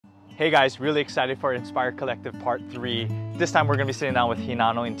Hey guys, really excited for Inspire Collective Part 3. This time we're going to be sitting down with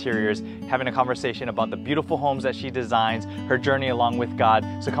Hinano Interiors, having a conversation about the beautiful homes that she designs, her journey along with God.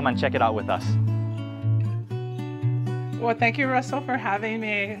 So come on, check it out with us. Well, thank you, Russell, for having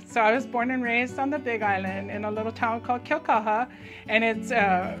me. So I was born and raised on the Big Island in a little town called Kilkaha, and it's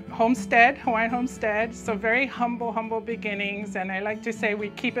a homestead, Hawaiian homestead. So very humble beginnings, and I like to say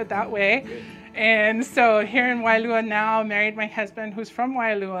we keep it that way. And so here in Wailua now, married my husband who's from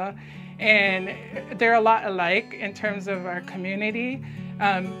Wailua, and they're a lot alike in terms of our community,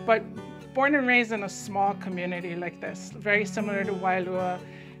 but born and raised in a small community like this, very similar to Wailua.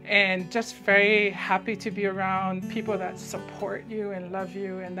 And just very happy to be around people that support you and love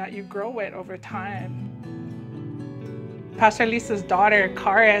you and that you grow with over time. Pastor Lisa's daughter,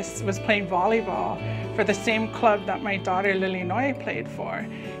 Karis, was playing volleyball for the same club that my daughter, Lilinoi, played for.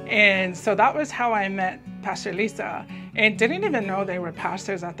 And so that was how I met Pastor Lisa, and didn't even know they were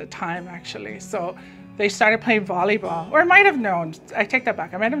pastors at the time, actually. So they started playing volleyball, or I might have known, I take that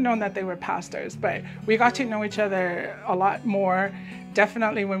back, I might have known that they were pastors, but we got to know each other a lot more.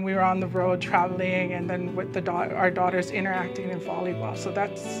 Definitely when we were on the road traveling, and then with our daughters interacting in volleyball. So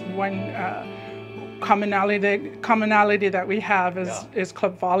that's one commonality that we have is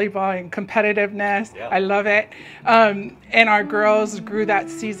club volleyball and competitiveness. I love it. And our girls grew that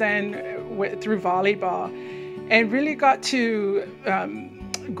season through volleyball, and really got to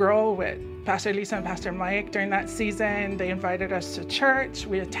grow with Pastor Lisa and Pastor Mike during that season. They invited us to church.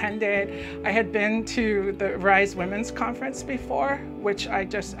 We attended. I had been to the Rise Women's Conference before, which I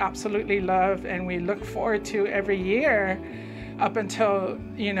just absolutely love, and we look forward to every year up until,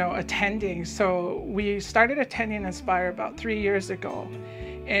 attending. So we started attending Inspire about 3 years ago,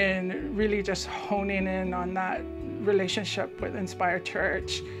 and really just honing in on that relationship with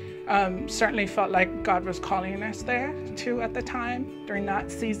InspireChurch. Certainly felt like God was calling us there too at the time during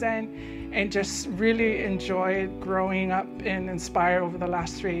that season, and just really enjoyed growing up in Inspire over the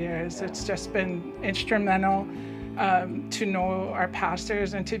last 3 years. It's just been instrumental to know our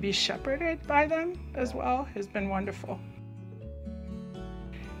pastors and to be shepherded by them as well. Has been wonderful.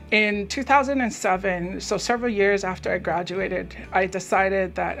 In 2007, so several years after I graduated, I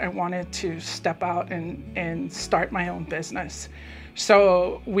decided that I wanted to step out and start my own business.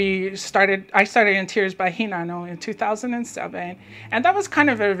 So I started Interiors by Hinano in 2007, and that was kind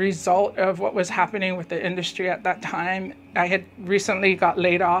of a result of what was happening with the industry at that time. I had recently got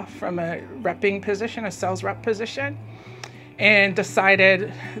laid off from a repping position, a sales rep position, and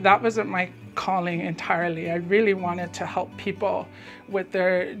decided that wasn't my calling entirely. I really wanted to help people with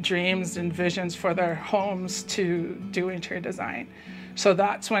their dreams and visions for their homes to do interior design. So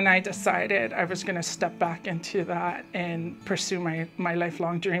that's when I decided I was going to step back into that and pursue my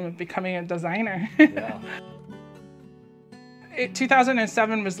lifelong dream of becoming a designer.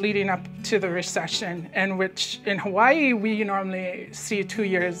 2007 was leading up to the recession, in which in Hawaii we normally see 2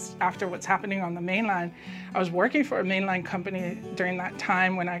 years after what's happening on the mainland. I was working for a mainland company during that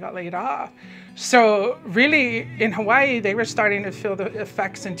time when I got laid off. So really in Hawaii they were starting to feel the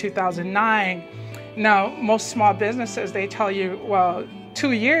effects in 2009. Now, most small businesses, they tell you, well,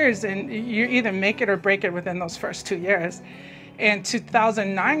 2 years and you either make it or break it within those first 2 years. And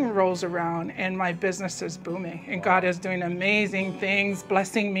 2009 rolls around and my business is booming, and God is doing amazing things,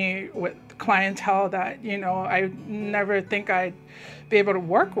 blessing me with clientele that, I never think I'd be able to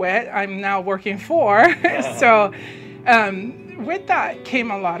work with. I'm now working for. So with that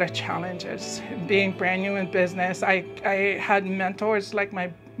came a lot of challenges. Being brand new in business, I had mentors, like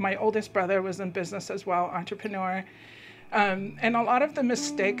my oldest brother was in business as well, entrepreneur. And a lot of the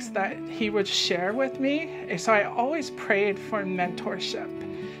mistakes that he would share with me, so I always prayed for mentorship,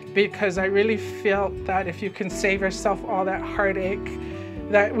 because I really felt that if you can save yourself all that heartache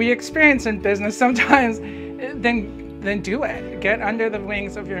that we experience in business sometimes, then do it. Get under the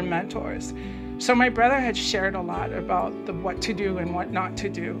wings of your mentors. So my brother had shared a lot about what to do and what not to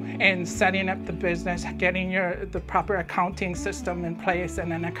do, and setting up the business, getting the proper accounting system in place,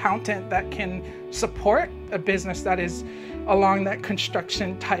 and an accountant that can support a business that is along that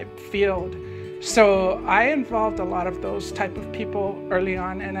construction type field. So I involved a lot of those type of people early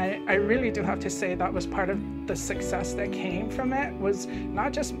on, and I really do have to say that was part of the success that came from it. Was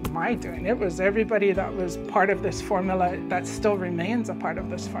not just my doing, it was everybody that was part of this formula that still remains a part of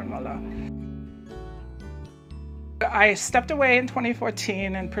this formula. I stepped away in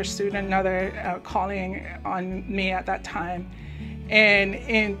 2014 and pursued another calling on me at that time. And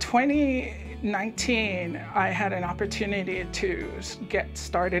in 2019, I had an opportunity to get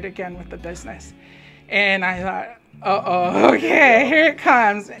started again with the business. And I thought, okay, here it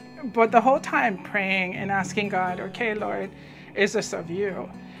comes. But the whole time praying and asking God, okay, Lord, is this of you?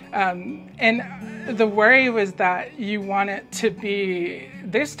 And the worry was that you want it to be,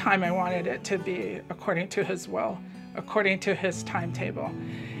 this time I wanted it to be according to his will, according to his timetable.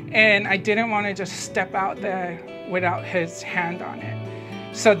 And I didn't want to just step out there without his hand on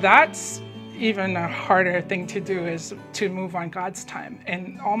it. So that's even a harder thing to do, is to move on God's time.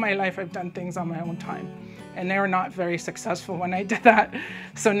 And all my life I've done things on my own time, and they were not very successful when I did that.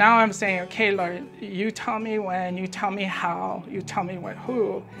 So now I'm saying, okay, Lord, you tell me when, you tell me how, you tell me what,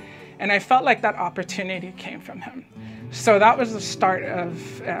 who. And I felt like that opportunity came from him. So that was the start of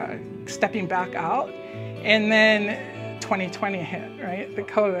stepping back out. And then 2020 hit, right? The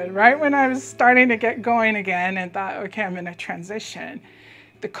COVID, right when I was starting to get going again and thought, okay, I'm in a transition.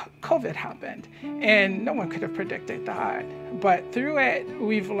 The COVID happened, and no one could have predicted that. But through it,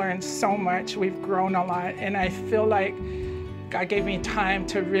 we've learned so much, we've grown a lot, and I feel like God gave me time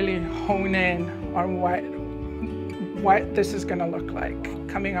to really hone in on what this is gonna look like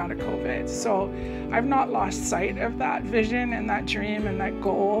coming out of COVID. So I've not lost sight of that vision and that dream and that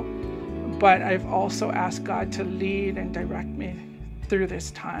goal, but I've also asked God to lead and direct me through this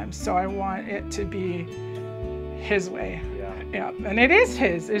time. So I want it to be his way. Yeah, and it is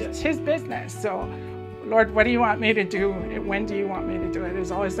his. It's his business. So, Lord, what do you want me to do? When do you want me to do it?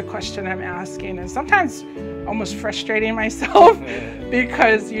 Is always the question I'm asking, and sometimes almost frustrating myself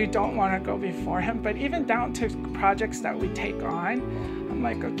because you don't want to go before him. But even down to projects that we take on, I'm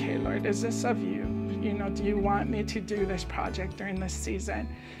like, okay, Lord, is this of you? You know, do you want me to do this project during this season?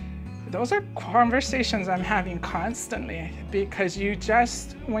 Those are conversations I'm having constantly, because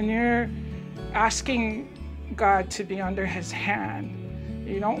when you're asking God to be under his hand,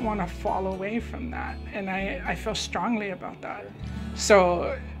 you don't want to fall away from that. And I feel strongly about that.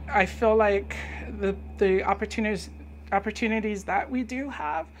 So I feel like the opportunities that we do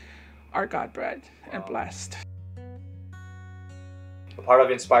have are God-bred and blessed. A part of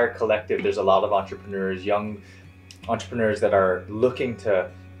Inspire Collective, there's a lot of entrepreneurs, young entrepreneurs that are looking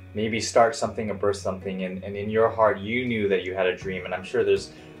to maybe start something or birth something. And in your heart, you knew that you had a dream. And I'm sure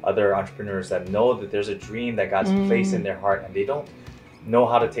there's other entrepreneurs that know that there's a dream that God's placed in their heart, and they don't know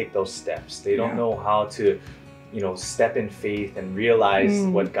how to take those steps. They don't know how to, step in faith and realize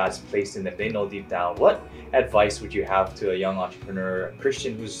what God's placed in them. They know deep down. What advice would you have to a young entrepreneur, a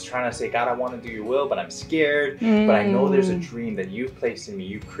Christian who's trying to say, God, I want to do your will, but I'm scared, but I know there's a dream that you've placed in me.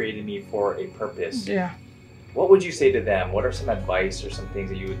 You've created me for a purpose. Yeah. What would you say to them? What are some advice or some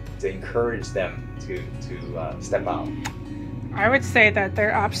things that you would encourage them to step out? I would say that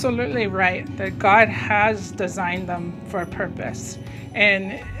they're absolutely right, that God has designed them for a purpose,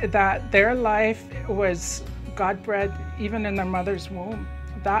 and that their life was God-bred even in their mother's womb.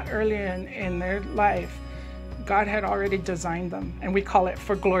 That early in their life, God had already designed them, and we call it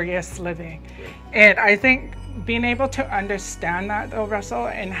for glorious living. And I think being able to understand that, though, Russell,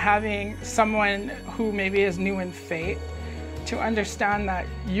 and having someone who maybe is new in faith to understand that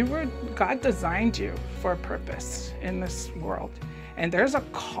God designed you for a purpose in this world. And there's a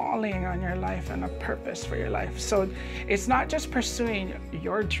calling on your life and a purpose for your life. So it's not just pursuing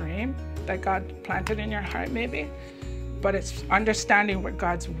your dream that God planted in your heart maybe, but it's understanding what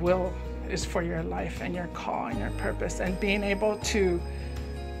God's will is for your life and your call and your purpose, and being able to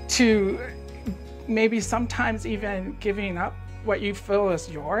maybe sometimes even giving up what you feel is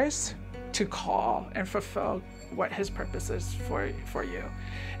yours to call and fulfill what his purpose is for you.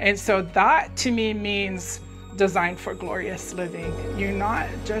 And so that to me means designed for glorious living. You're not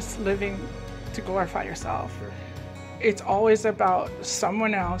just living to glorify yourself. It's always about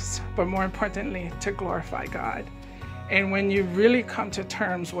someone else, but more importantly, to glorify God. And when you really come to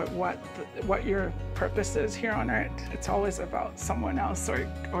terms with what your purpose is here on earth, it's always about someone else or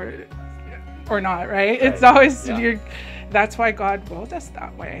not, right? It's always that's why God willed us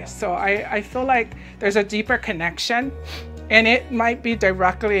that way. So I feel like there's a deeper connection, and it might be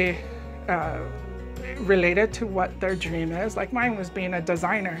directly related to what their dream is. Like mine was being a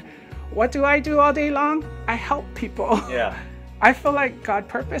designer. What do I do all day long? I help people. Yeah. I feel like God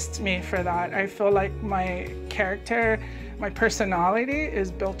purposed me for that. I feel like my character, my personality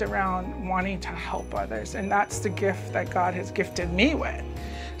is built around wanting to help others, and that's the gift that God has gifted me with.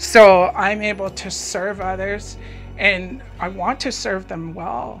 So I'm able to serve others, and I want to serve them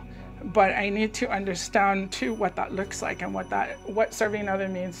well, but I need to understand too what that looks like and what serving others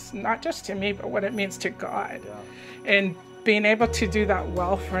means, not just to me, but what it means to God. Yeah. And being able to do that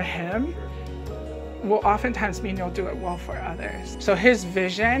well for him will oftentimes mean you'll do it well for others. So his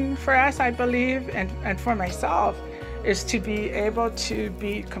vision for us, I believe, and for myself, is to be able to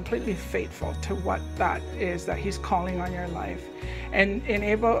be completely faithful to what that is that he's calling on your life. And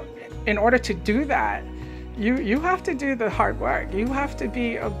in order to do that, you have to do the hard work. You have to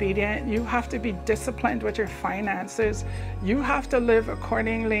be obedient. You have to be disciplined with your finances. You have to live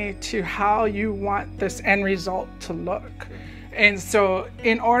accordingly to how you want this end result to look. And so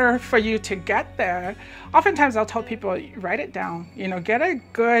in order for you to get there, oftentimes I'll tell people, write it down, get a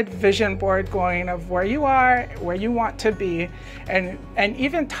good vision board going of where you are, where you want to be, and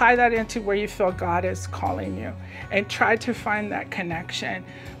even tie that into where you feel God is calling you, and try to find that connection.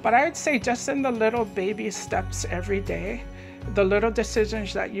 But I would say just in the little baby steps every day, the little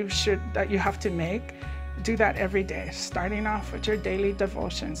decisions that you have to make, do that every day, starting off with your daily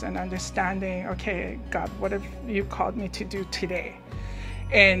devotions and understanding, okay, God, what have you called me to do today?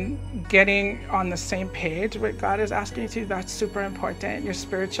 And getting on the same page with God is asking you to, that's super important. Your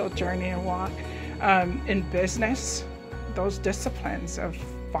spiritual journey and walk. In business, those disciplines of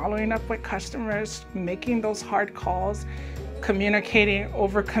following up with customers, making those hard calls, communicating,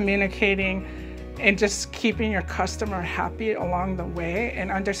 over-communicating, and just keeping your customer happy along the way, and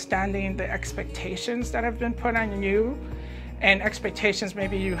understanding the expectations that have been put on you, and expectations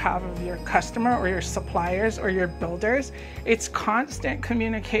maybe you have of your customer or your suppliers or your builders. It's constant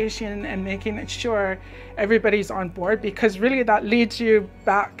communication and making sure everybody's on board, because really that leads you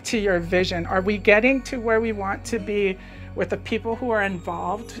back to your vision. Are we getting to where we want to be with the people who are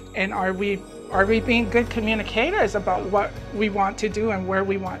involved? And are we being good communicators about what we want to do and where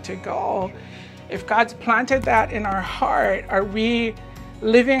we want to go? If God's planted that in our heart, are we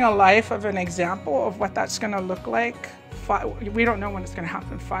living a life of an example of what that's going to look like? We don't know when it's going to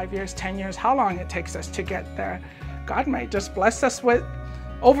happen, 5 years, 10 years, how long it takes us to get there. God might just bless us with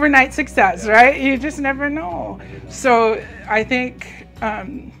overnight success, right? You just never know. So I think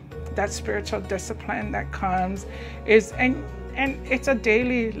that spiritual discipline that comes is, and it's a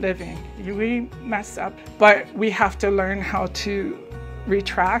daily living. We mess up, but we have to learn how to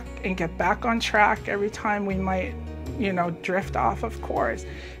retract and get back on track every time we might, drift off of course.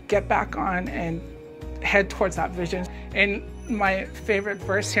 Get back on and head towards that vision. And my favorite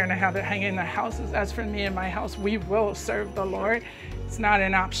verse here, and I have it hanging in the house, is, as for me and my house, we will serve the Lord. It's not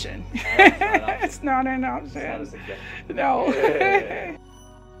an option. It's not an option. It's not a suggestion. No.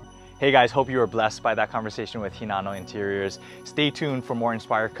 Hey guys, hope you were blessed by that conversation with Hinano Interiors. Stay tuned for more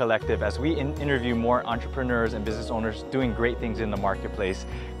Inspire Collective as we interview more entrepreneurs and business owners doing great things in the marketplace.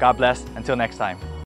 God bless. Until next time.